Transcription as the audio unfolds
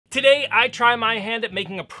Today, I try my hand at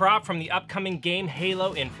making a prop from the upcoming game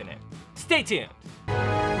Halo Infinite. Stay tuned.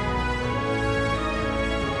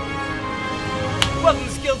 Welcome to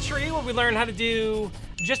Skill Tree, where we learn how to do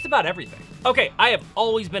just about everything. Okay, I have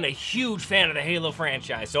always been a huge fan of the Halo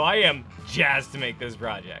franchise, so I am jazzed to make this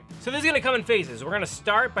project. So this is gonna come in phases. We're gonna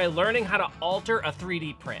start by learning how to alter a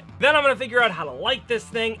 3D print. Then I'm gonna figure out how to light this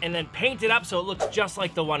thing and then paint it up so it looks just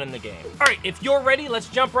like the one in the game. All right, if you're ready, let's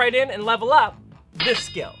jump right in and level up this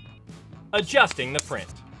skill: adjusting the print.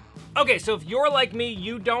 Okay, so if you're like me,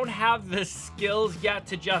 you don't have the skills yet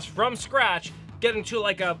to just from scratch get into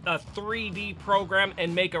like a 3D program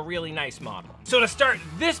and make a really nice model. So to start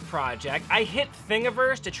this project, I hit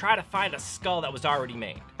Thingiverse to try to find a skull that was already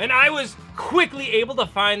made. And I was quickly able to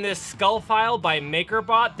find this skull file by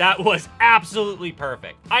MakerBot that was absolutely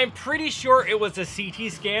perfect. I'm pretty sure it was a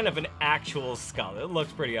CT scan of an actual skull. It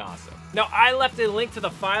looks pretty awesome. Now, I left a link to the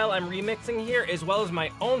file I'm remixing here, as well as my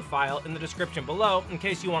own file in the description below, in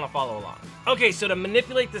case you want to follow along. Okay, so to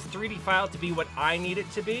manipulate this 3D file to be what I need it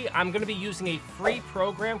to be, I'm gonna be using a free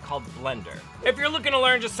program called Blender. If you're looking to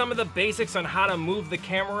learn just some of the basics on how to move the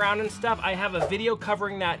camera around and stuff, I have a video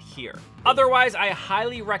covering that here. Otherwise, I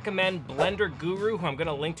highly recommend Blender Guru, who I'm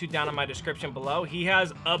gonna link to down in my description below. He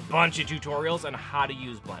has a bunch of tutorials on how to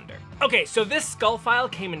use Blender. Okay, so this skull file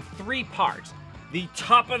came in 3 parts. The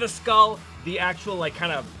top of the skull, the actual like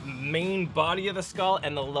kind of main body of the skull,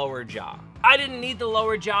 and the lower jaw. I didn't need the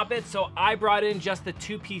lower jaw bit, so I brought in just the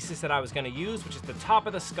 2 pieces that I was gonna use, which is the top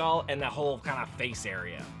of the skull and the whole kind of face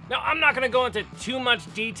area. Now, I'm not gonna go into too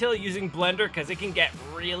much detail using Blender because it can get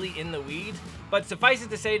really in the weeds, but suffice it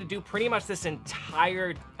to say, to do pretty much this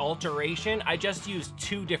entire alteration, I just used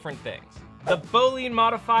 2 different things: the BOOLEAN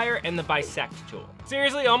modifier and the Bisect tool.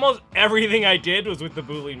 Seriously, almost everything I did was with the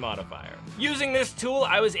BOOLEAN modifier. Using this tool,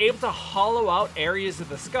 I was able to hollow out areas of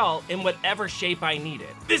the skull in whatever shape I needed.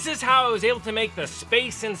 This is how I was able to make the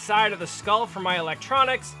space inside of the skull for my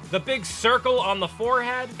electronics, the big circle on the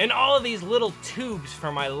forehead, and all of these little tubes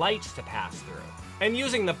for my lights to pass through. And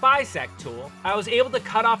using the Bisect tool, I was able to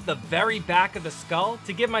cut off the very back of the skull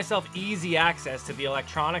to give myself easy access to the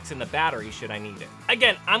electronics and the battery should I need it.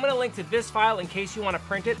 Again, I'm gonna link to this file in case you wanna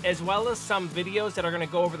print it, as well as some videos that are gonna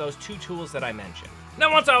go over those 2 tools that I mentioned.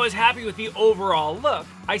 Now, once I was happy with the overall look,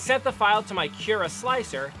 I sent the file to my Cura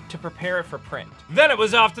slicer to prepare it for print. Then it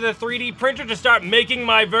was off to the 3D printer to start making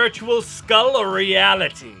my virtual skull a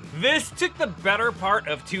reality. This took the better part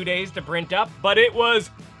of 2 days to print up, but it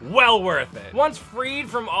was well worth it. Once freed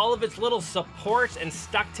from all of its little supports and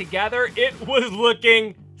stuck together, it was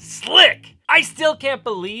looking slick. I still can't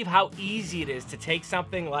believe how easy it is to take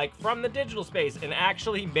something like from the digital space and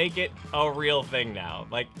actually make it a real thing now.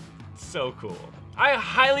 Like, so cool. I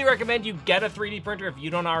highly recommend you get a 3D printer if you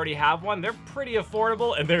don't already have one. They're pretty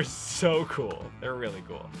affordable and they're so cool. They're really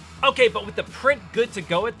cool. Okay, but with the print good to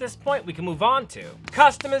go at this point, we can move on to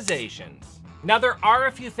customizations. Now, there are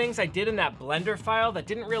a few things I did in that Blender file that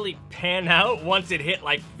didn't really pan out once it hit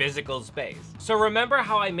like physical space. So remember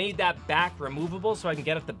how I made that back removable so I can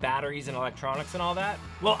get at the batteries and electronics and all that?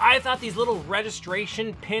 Well, I thought these little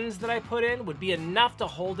registration pins that I put in would be enough to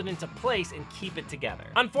hold it into place and keep it together.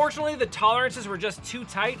 Unfortunately, the tolerances were just too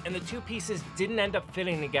tight and the 2 pieces didn't end up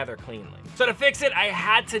fitting together cleanly. So to fix it, I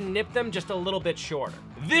had to nip them just a little bit shorter.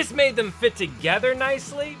 This made them fit together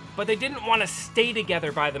nicely, but they didn't want to stay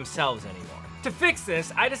together by themselves anymore. To fix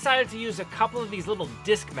this, I decided to use a couple of these little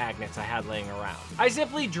disc magnets I had laying around. I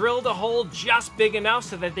simply drilled a hole just big enough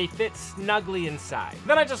so that they fit snugly inside.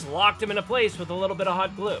 Then I just locked them into place with a little bit of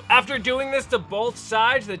hot glue. After doing this to both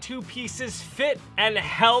sides, the 2 pieces fit and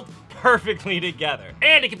held perfectly together.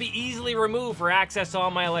 And it can be easily removed for access to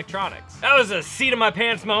all my electronics. That was a seat of my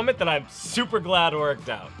pants moment that I'm super glad worked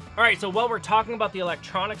out. All right, so while we're talking about the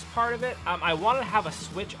electronics part of it, I wanted to have a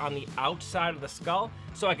switch on the outside of the skull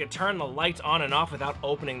so I could turn the lights on and off without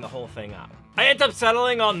opening the whole thing up. I ended up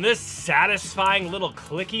settling on this satisfying little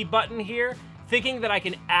clicky button here, thinking that I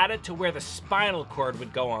can add it to where the spinal cord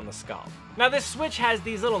would go on the skull. Now, this switch has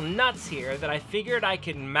these little nuts here that I figured I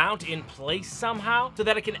could mount in place somehow so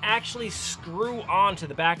that it can actually screw onto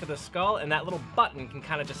the back of the skull and that little button can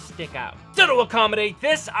kind of just stick out. So to accommodate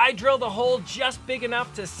this, I drilled a hole just big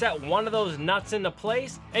enough to set one of those nuts into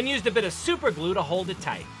place and used a bit of super glue to hold it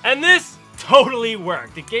tight. And this totally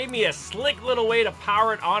worked. It gave me a slick little way to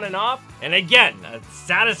power it on and off, and again, a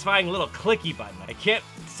satisfying little clicky button. I can't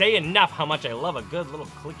say enough how much I love a good little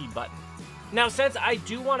clicky button. Now, since I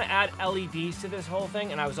do want to add LEDs to this whole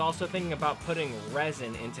thing, and I was also thinking about putting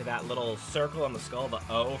resin into that little circle on the skull, the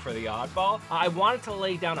O for the oddball, I wanted to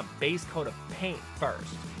lay down a base coat of paint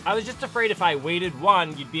first. I was just afraid if I waited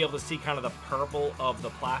one, you'd be able to see kind of the purple of the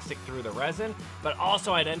plastic through the resin, but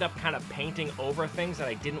also I'd end up kind of painting over things that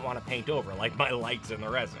I didn't want to paint over, like my lights and the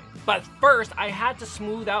resin. But first, I had to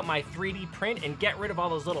smooth out my 3D print and get rid of all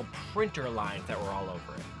those little printer lines that were all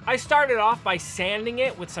over it. I started off by sanding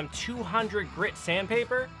it with some 200 grit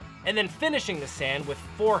sandpaper, and then finishing the sand with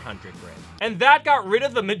 400 grit. And that got rid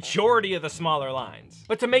of the majority of the smaller lines.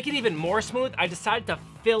 But to make it even more smooth, I decided to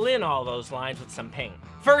fill in all those lines with some paint.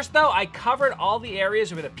 First though, I covered all the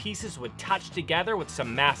areas where the pieces would touch together with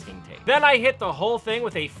some masking tape. Then I hit the whole thing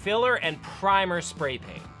with a filler and primer spray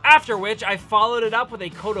paint. After which, I followed it up with a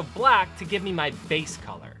coat of black to give me my base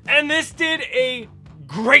color. And this did a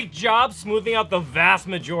great job smoothing out the vast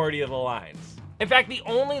majority of the lines. In fact, the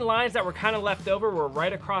only lines that were kind of left over were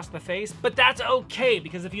right across the face, but that's okay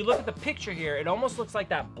because if you look at the picture here, it almost looks like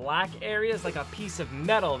that black area is like a piece of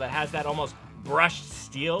metal that has that almost brushed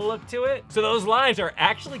steel look to it. So those lines are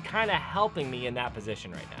actually kind of helping me in that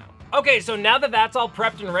position right now. Okay, so now that that's all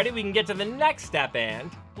prepped and ready, we can get to the next step and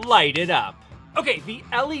light it up. Okay, the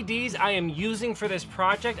LEDs I am using for this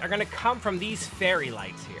project are gonna come from these fairy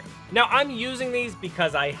lights here. Now, I'm using these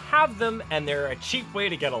because I have them and they're a cheap way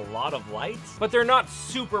to get a lot of lights, but they're not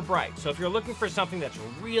super bright. So if you're looking for something that's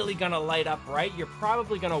really gonna light up bright, you're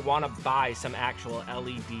probably gonna wanna buy some actual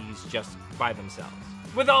LEDs just by themselves.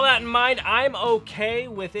 With all that in mind, I'm okay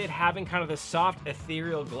with it having kind of the soft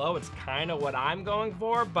ethereal glow. It's kind of what I'm going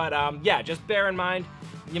for, but yeah, just bear in mind,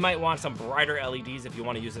 you might want some brighter LEDs if you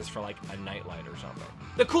want to use this for like a nightlight or something.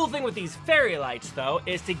 The cool thing with these fairy lights though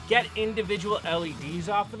is to get individual LEDs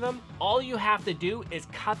off of them, all you have to do is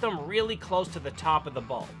cut them really close to the top of the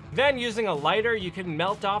bulb. Then using a lighter, you can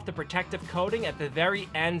melt off the protective coating at the very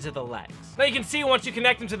ends of the legs. Now you can see once you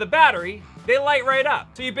connect them to the battery, they light right up.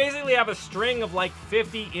 So you basically have a string of like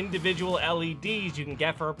 50 individual LEDs you can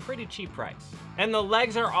get for a pretty cheap price. And the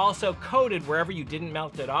legs are also coated wherever you didn't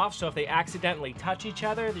melt it off, so if they accidentally touch each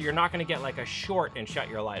other, you're not gonna get like a short and shut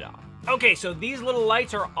your light off. Okay, so these little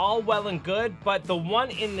lights are all well and good, but the one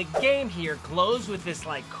in the game here glows with this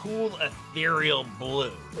like cool ethereal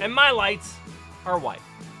blue. And my lights are white.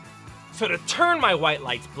 So to turn my white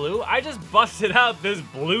lights blue, I just busted out this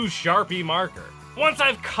blue Sharpie marker. Once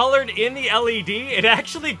I've colored in the LED, it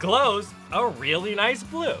actually glows a really nice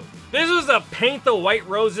blue. This was a paint the white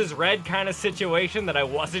roses red kind of situation that I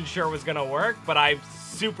wasn't sure was gonna work, but I'm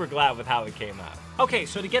super glad with how it came out. Okay,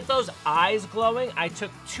 so to get those eyes glowing, I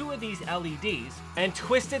took 2 of these LEDs and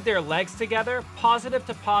twisted their legs together, positive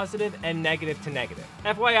to positive and negative to negative.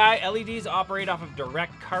 FYI, LEDs operate off of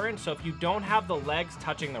direct current, so if you don't have the legs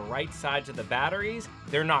touching the right sides of the batteries,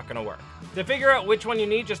 they're not gonna work. To figure out which one you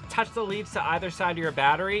need, just touch the leads to either side of your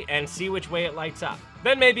battery and see which way it lights up.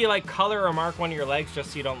 Then maybe like color or mark one of your legs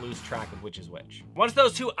just so you don't lose track of which is which. Once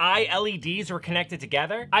those 2 eye LEDs were connected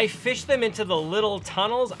together, I fished them into the little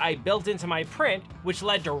tunnels I built into my print, which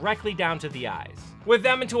led directly down to the eyes. With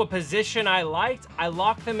them into a position I liked, I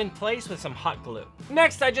locked them in place with some hot glue.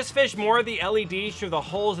 Next, I just fished more of the LEDs through the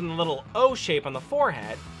holes in the little O shape on the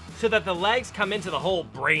forehead so that the legs come into the whole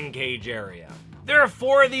brain cage area. There are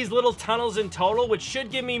 4 of these little tunnels in total, which should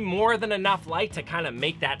give me more than enough light to kind of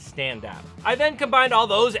make that stand out. I then combined all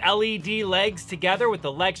those LED legs together with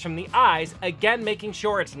the legs from the eyes, again making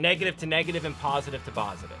sure it's negative to negative and positive to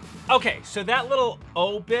positive. Okay, so that little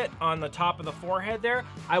O bit on the top of the forehead there,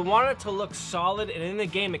 I want it to look solid, and in the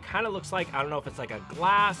game it kind of looks like, I don't know if it's like a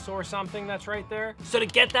glass or something that's right there. So to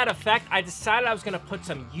get that effect, I decided I was gonna put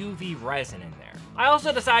some UV resin in there. I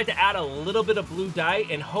also decided to add a little bit of blue dye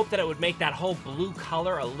and hope that it would make that whole blue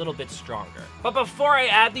color a little bit stronger. But before I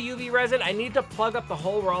add the UV resin, I need to plug up the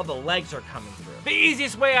hole where all the legs are coming through. The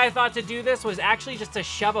easiest way I thought to do this was actually just to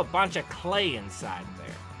shove a bunch of clay inside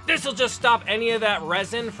there. This'll just stop any of that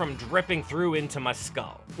resin from dripping through into my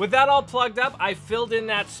skull. With that all plugged up, I filled in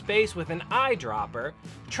that space with an eyedropper,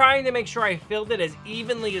 trying to make sure I filled it as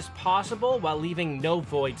evenly as possible while leaving no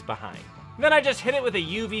voids behind. Then I just hit it with a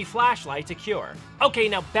UV flashlight to cure. Okay,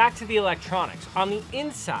 now back to the electronics. On the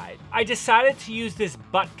inside, I decided to use this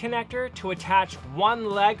butt connector to attach one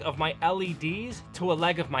leg of my LEDs to a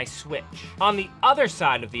leg of my switch. On the other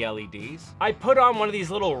side of the LEDs, I put on one of these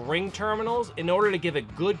little ring terminals in order to give a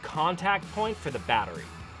good contact point for the battery.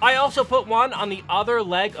 I also put one on the other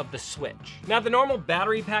leg of the switch. Now the normal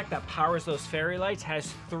battery pack that powers those fairy lights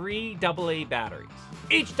has 3 AA batteries.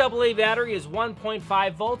 Each AA battery is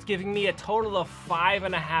 1.5 volts, giving me a total of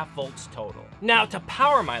 5.5 volts total. Now to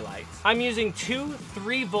power my lights, I'm using 2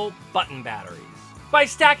 3-volt button batteries. By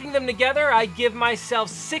stacking them together, I give myself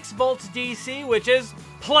 6 volts DC, which is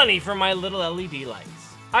plenty for my little LED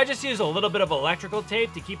lights. I just use a little bit of electrical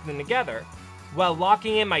tape to keep them together, while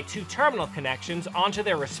locking in my 2 terminal connections onto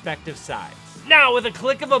their respective sides. Now, with a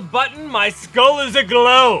click of a button, my skull is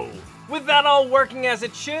aglow! With that all working as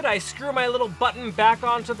it should, I screw my little button back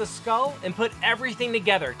onto the skull and put everything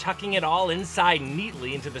together, tucking it all inside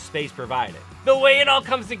neatly into the space provided. The way it all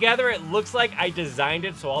comes together, it looks like I designed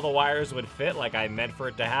it so all the wires would fit like I meant for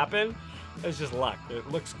it to happen. It's just luck.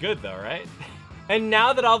 It looks good though, right? And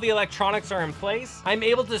now that all the electronics are in place, I'm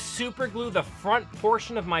able to super glue the front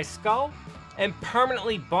portion of my skull and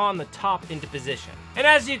permanently bond the top into position. And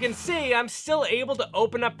as you can see, I'm still able to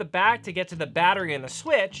open up the back to get to the battery and the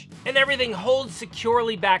switch, and everything holds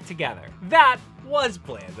securely back together. That was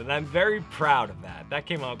planned, and I'm very proud of that. That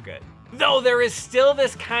came out good. Though there is still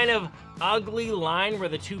this kind of ugly line where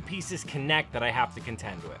the 2 pieces connect that I have to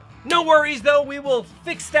contend with. No worries though, we will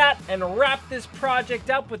fix that and wrap this project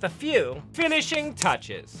up with a few finishing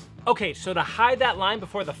touches. Okay, so to hide that line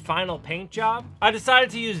before the final paint job, I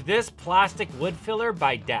decided to use this plastic wood filler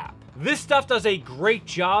by DAP. This stuff does a great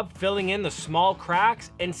job filling in the small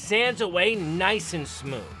cracks and sands away nice and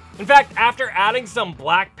smooth. In fact, after adding some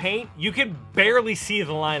black paint, you can barely see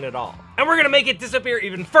the line at all. And we're gonna make it disappear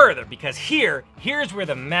even further because here's where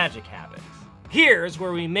the magic happens. Here's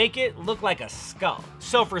where we make it look like a skull.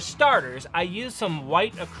 So for starters, I use some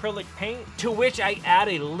white acrylic paint, to which I add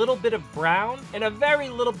a little bit of brown and a very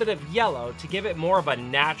little bit of yellow to give it more of a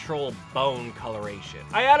natural bone coloration.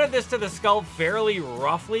 I added this to the skull fairly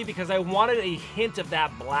roughly because I wanted a hint of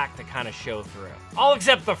that black to kind of show through. All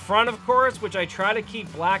except the front, of course, which I try to keep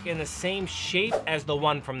black in the same shape as the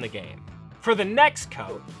one from the game. For the next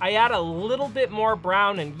coat, I add a little bit more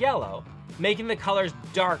brown and yellow, making the colors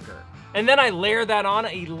darker. And then I layer that on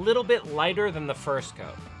a little bit lighter than the first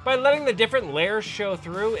coat. By letting the different layers show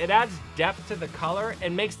through, it adds depth to the color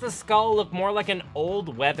and makes the skull look more like an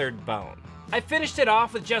old weathered bone. I finished it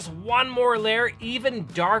off with just one more layer, even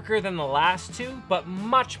darker than the last 2, but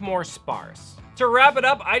much more sparse. To wrap it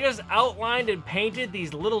up, I just outlined and painted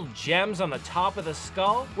these little gems on the top of the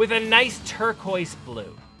skull with a nice turquoise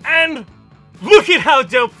blue. And look at how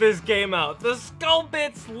dope this came out. The skull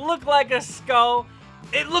bits look like a skull.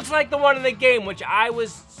 It looks like the one in the game, which I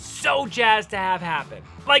was so jazzed to have happen.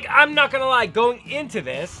 Like, I'm not gonna lie, going into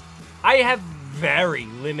this, I have very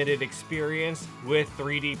limited experience with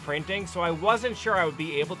 3D printing, so I wasn't sure I would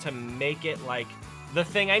be able to make it like the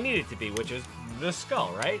thing I needed to be, which is the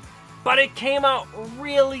skull, right? But it came out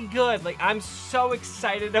really good. Like, I'm so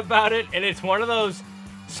excited about it, and it's one of those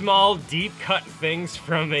small, deep cut things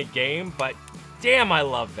from a game, but damn, I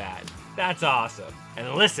love that. That's awesome.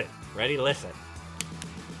 And listen, ready, listen.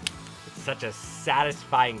 Such a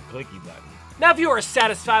satisfying clicky button. Now, if you are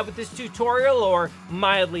satisfied with this tutorial or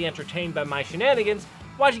mildly entertained by my shenanigans,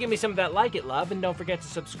 why don't you give me some of that like it love, and don't forget to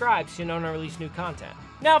subscribe so you know when I release new content.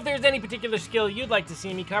 Now, if there's any particular skill you'd like to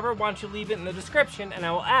see me cover, why don't you leave it in the description and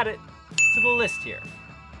I will add it to the list here.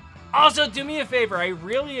 Also, do me a favor, I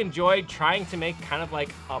really enjoyed trying to make kind of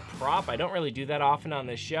like a prop. I don't really do that often on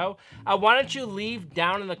this show. Why don't you leave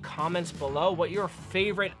down in the comments below what your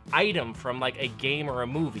favorite item from like a game or a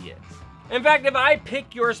movie is. In fact, if I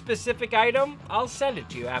pick your specific item, I'll send it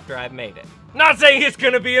to you after I've made it. Not saying it's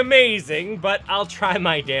gonna be amazing, but I'll try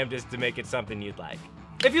my damnedest to make it something you'd like.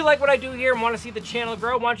 If you like what I do here and want to see the channel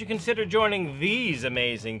grow, why don't you consider joining these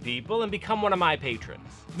amazing people and become one of my patrons.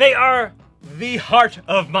 They are the heart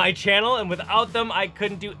of my channel, and without them, I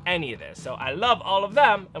couldn't do any of this. So I love all of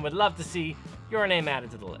them and would love to see your name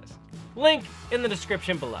added to the list. Link in the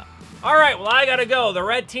description below. All right, well, I gotta go. The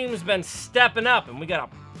red team's been stepping up and we gotta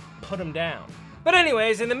put them down. But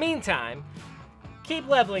anyways, in the meantime, keep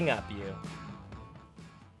leveling up, you.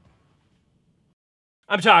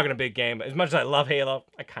 I'm talking a big game, but as much as I love Halo,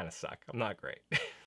 I kind of suck. I'm not great.